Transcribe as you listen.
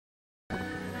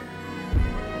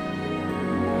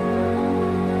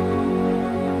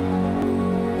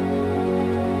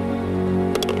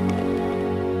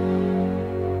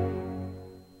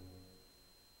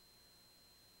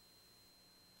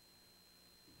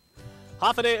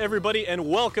Hafa everybody, and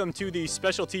welcome to the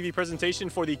special TV presentation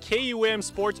for the KUAM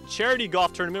Sports Charity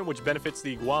Golf Tournament, which benefits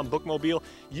the Guam Bookmobile.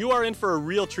 You are in for a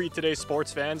real treat today,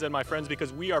 sports fans and my friends,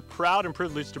 because we are proud and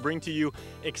privileged to bring to you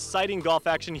exciting golf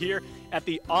action here at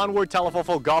the Onward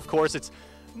Talofofo Golf Course. It's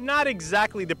not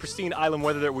exactly the pristine island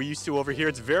weather that we're used to over here.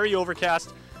 It's very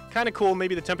overcast, kind of cool,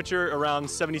 maybe the temperature around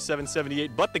 77,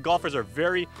 78, but the golfers are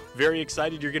very, very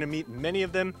excited. You're going to meet many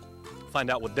of them,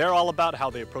 find out what they're all about, how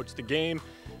they approach the game,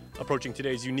 approaching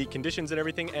today's unique conditions and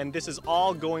everything, and this is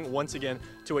all going once again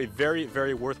to a very,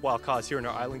 very worthwhile cause here in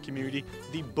our island community,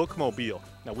 the Bookmobile.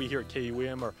 Now we here at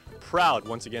KUAM are proud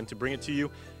once again to bring it to you,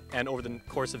 and over the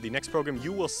course of the next program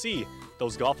you will see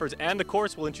those golfers, and the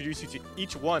course will introduce you to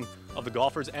each one of the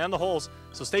golfers and the holes.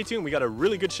 So stay tuned, we got a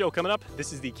really good show coming up.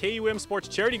 This is the KUAM Sports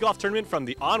Charity Golf Tournament from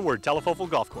the Onward Talofofo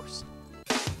Golf Course.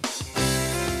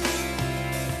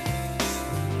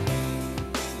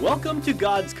 Welcome to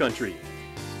God's country.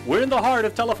 We're in the heart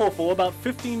of Talofofo, about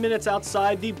 15 minutes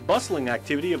outside the bustling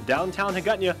activity of downtown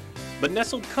Hagåtña, but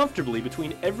nestled comfortably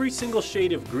between every single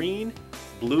shade of green,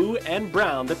 blue, and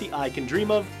brown that the eye can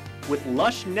dream of, with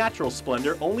lush natural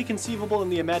splendor only conceivable in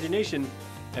the imagination,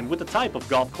 and with the type of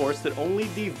golf course that only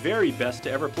the very best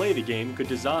to ever play the game could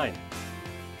design.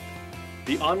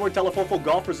 The Onward Talofofo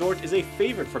Golf Resort is a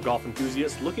favorite for golf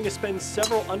enthusiasts looking to spend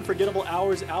several unforgettable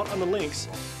hours out on the links,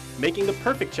 making the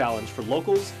perfect challenge for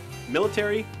locals,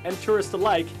 military, and tourists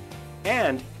alike,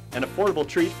 and an affordable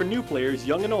treat for new players,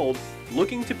 young and old,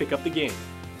 looking to pick up the game.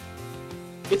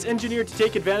 It's engineered to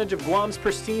take advantage of Guam's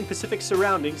pristine Pacific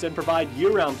surroundings and provide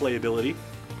year-round playability.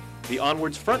 The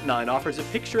Onward's front nine offers a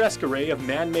picturesque array of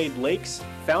man-made lakes,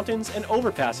 fountains, and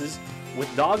overpasses, with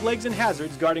doglegs and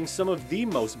hazards guarding some of the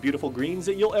most beautiful greens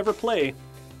that you'll ever play,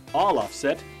 all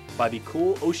offset by the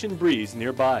cool ocean breeze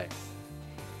nearby.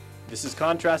 This is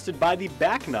contrasted by the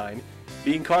back nine,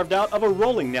 being carved out of a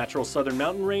rolling natural southern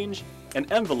mountain range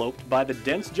and enveloped by the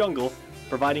dense jungle,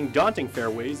 providing daunting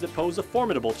fairways that pose a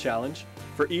formidable challenge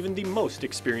for even the most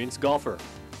experienced golfer.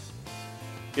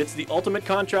 It's the ultimate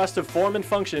contrast of form and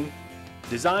function.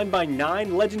 Designed by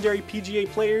 9 legendary PGA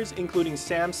players, including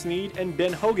Sam Snead and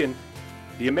Ben Hogan,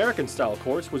 the American-style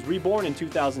course was reborn in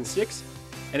 2006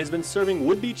 and has been serving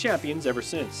would-be champions ever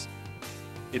since.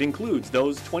 It includes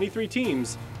those 23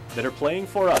 teams that are playing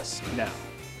for us now.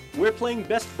 We're playing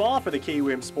best ball for the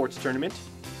KUAM Sports Tournament.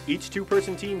 Each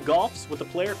two-person team golfs with the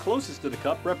player closest to the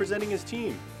cup representing his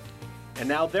team. And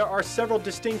now there are several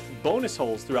distinct bonus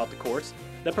holes throughout the course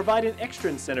that provide an extra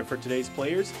incentive for today's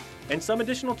players and some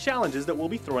additional challenges that we'll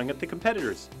be throwing at the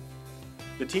competitors.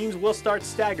 The teams will start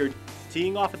staggered,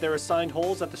 teeing off at their assigned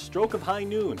holes at the stroke of high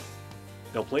noon.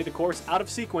 They'll play the course out of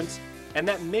sequence, and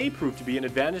that may prove to be an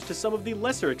advantage to some of the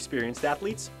lesser experienced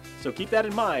athletes, so keep that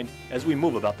in mind as we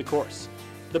move about the course.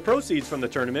 The proceeds from the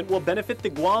tournament will benefit the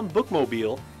Guam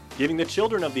Bookmobile, giving the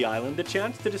children of the island the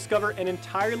chance to discover an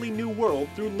entirely new world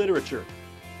through literature.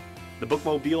 The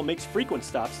Bookmobile makes frequent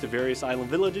stops to various island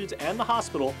villages and the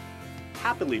hospital,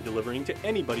 happily delivering to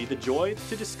anybody the joy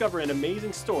to discover an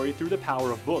amazing story through the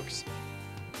power of books.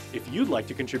 If you'd like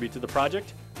to contribute to the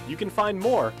project, you can find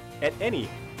more at any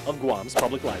of Guam's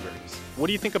public libraries. What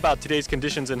do you think about today's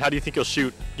conditions, and how do you think you'll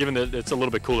shoot, given that it's a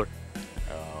little bit cooler?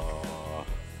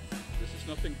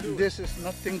 This is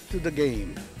nothing to the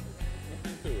game.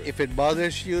 If it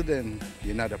bothers you, then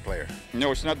you're not a player.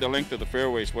 No, it's not the length of the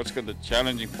fairways. The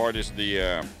challenging part is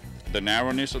the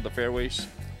narrowness of the fairways.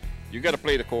 You got to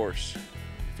play the course.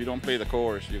 If you don't play the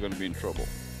course, you're going to be in trouble.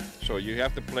 So you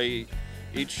have to play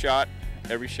each shot,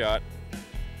 every shot,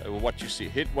 what you see.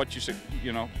 Hit what you see,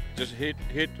 just hit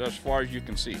as far as you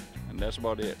can see, and that's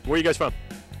about it. Where are you guys from?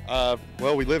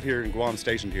 Well, we live here in Guam,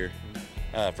 stationed here.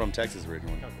 From Texas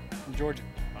originally. From Georgia.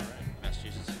 All right.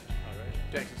 Massachusetts. All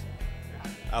right. Texas.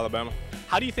 Alabama.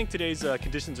 How do you think today's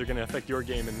conditions are going to affect your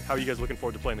game, and how are you guys looking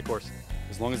forward to playing the course?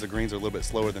 As long as the greens are a little bit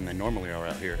slower than they normally are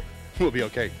out here, we'll be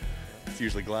okay. It's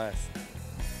usually glass.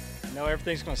 No,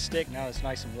 everything's going to stick now. It's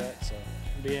nice and wet, so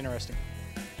it'll be interesting.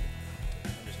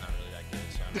 I'm just not really that good,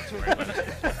 so I'm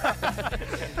not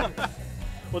worried about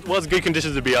it. Well, it's good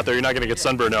conditions to be out there. You're not going to get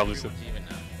sunburned, obviously. Even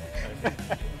now.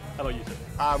 How about you, sir?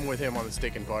 I'm with him on the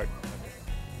sticking part.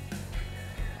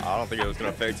 I don't think it was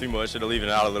going to affect too much. It'll even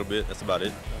out a little bit. That's about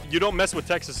it. You don't mess with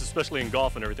Texas, especially in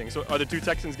golf and everything. So are the two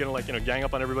Texans going to gang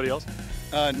up on everybody else?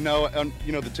 No,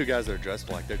 the two guys that are dressed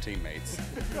like they're teammates.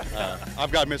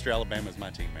 I've got Mr. Alabama as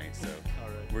my teammate, so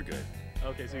we're good.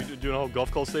 Okay, so you're doing a whole golf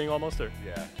course thing almost, or?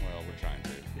 Yeah, well, we're trying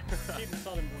to. Keep the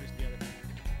Southern boys together.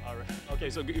 All right.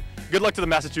 Okay, so good luck to the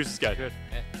Massachusetts guy. Good.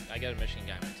 I got a Michigan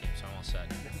guy on my team, so I'm all set.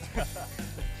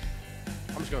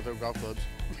 I'm just going to throw golf clubs.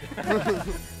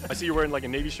 I see you're wearing like a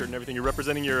Navy shirt and everything. You're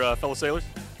representing your fellow sailors?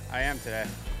 I am today.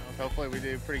 Hopefully we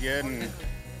do pretty good and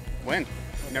win.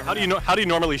 How do you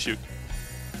normally shoot?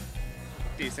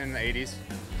 Decent in the 80s.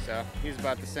 So he's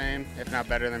about the same, if not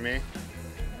better than me.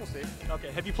 We'll see.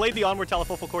 Okay. Have you played the Onward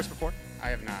Talofofo course before? I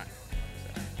have not.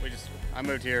 So I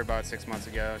moved here about 6 months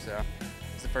ago, so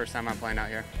it's the first time I'm playing out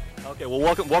here. Okay. Well,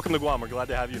 welcome to Guam. We're glad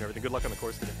to have you and everything. Good luck on the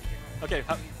course today. Okay.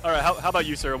 All right. How about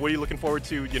you, sir? What are you looking forward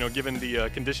to? Given the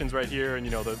conditions right here, and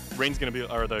the rain's gonna be,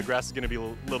 or the grass is gonna be a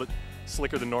little bit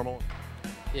slicker than normal.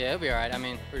 Yeah, it'll be all right. I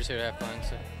mean, we're just here to have fun,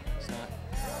 so it's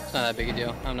not that big a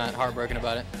deal. I'm not heartbroken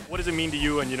about it. What does it mean to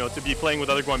you, and to be playing with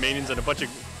other Guamanians and a bunch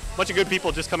of good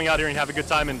people just coming out here and have a good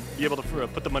time and be able to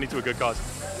put the money to a good cause?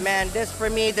 Man, for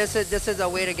me, this is a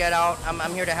way to get out.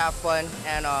 I'm here to have fun,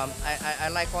 and I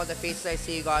like all the faces I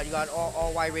see. You got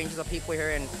all wide ranges of people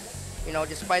here, and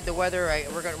despite the weather,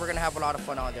 we're gonna have a lot of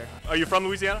fun out there. Are you from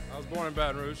Louisiana? I was born in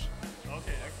Baton Rouge.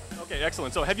 Okay,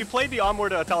 excellent. So have you played the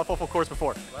Onward Talofofo course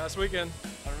before? Last weekend.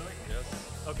 Oh, really?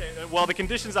 Yes. Okay, well, the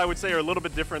conditions, I would say, are a little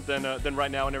bit different than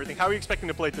right now and everything. How are you expecting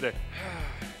to play today?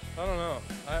 I don't know.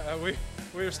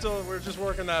 We're just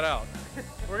working that out.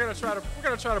 We're gonna try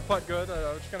to putt good.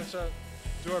 We're just gonna try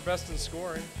to do our best in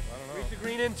scoring. I don't know. Reach the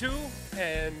green in 2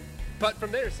 and putt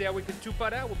from there. See how we can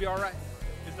 2-putt out. We'll be all right.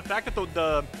 Is the fact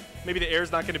that maybe the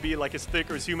air's not going to be like as thick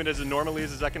or as humid as it normally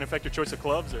is that going to affect your choice of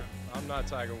clubs? Or? I'm not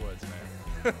Tiger Woods,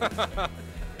 man.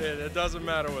 It doesn't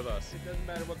matter with us. It doesn't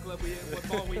matter what club we hit, what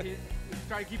ball we hit. We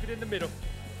try to keep it in the middle.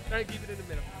 Okay,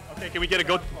 can we get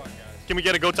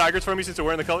a go Tigers from you since we're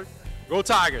wearing the colors? Go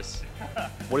Tigers!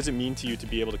 What does it mean to you to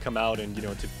be able to come out and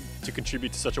to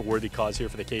contribute to such a worthy cause here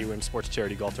for the KUAM Sports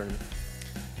Charity Golf Tournament?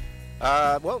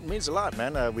 Well, it means a lot,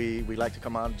 man. We like to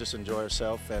come out and just enjoy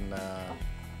ourselves and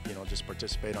just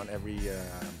participate on every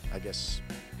I guess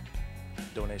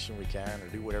donation we can, or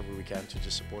do whatever we can to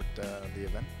just support the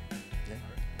event.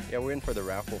 Yeah, we're in for the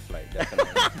raffle flight,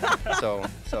 definitely.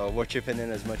 so we're chipping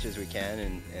in as much as we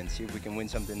can and see if we can win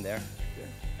something there.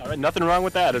 All right, nothing wrong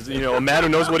with that. As a man who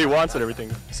knows what he wants and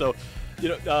everything. So,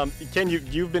 Ken,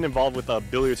 you've been involved with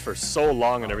billiards for so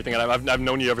long and everything, and I've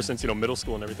known you ever since middle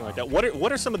school and everything like that.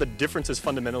 What are some of the differences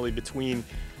fundamentally between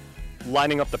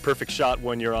lining up the perfect shot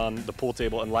when you're on the pool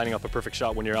table and lining up a perfect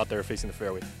shot when you're out there facing the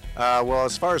fairway? Well,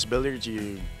 as far as billiards,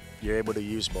 you're able to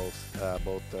use both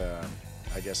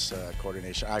I guess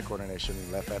coordination, eye coordination,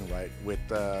 left and right.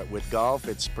 With golf,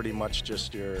 it's pretty much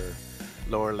just your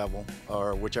lower level,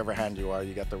 or whichever hand you are,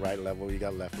 you got the right level, you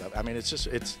got left level. I mean,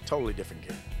 it's totally different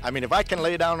game. I mean, if I can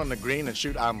lay down on the green and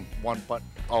shoot, I'm one putt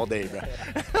all day, bro.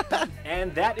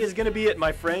 And that is going to be it,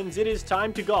 my friends. It is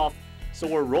time to golf. So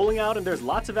we're rolling out, and there's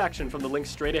lots of action from the links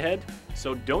straight ahead.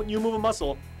 So don't you move a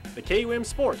muscle. The KUAM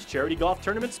Sports Charity Golf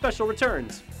Tournament Special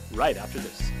returns right after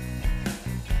this.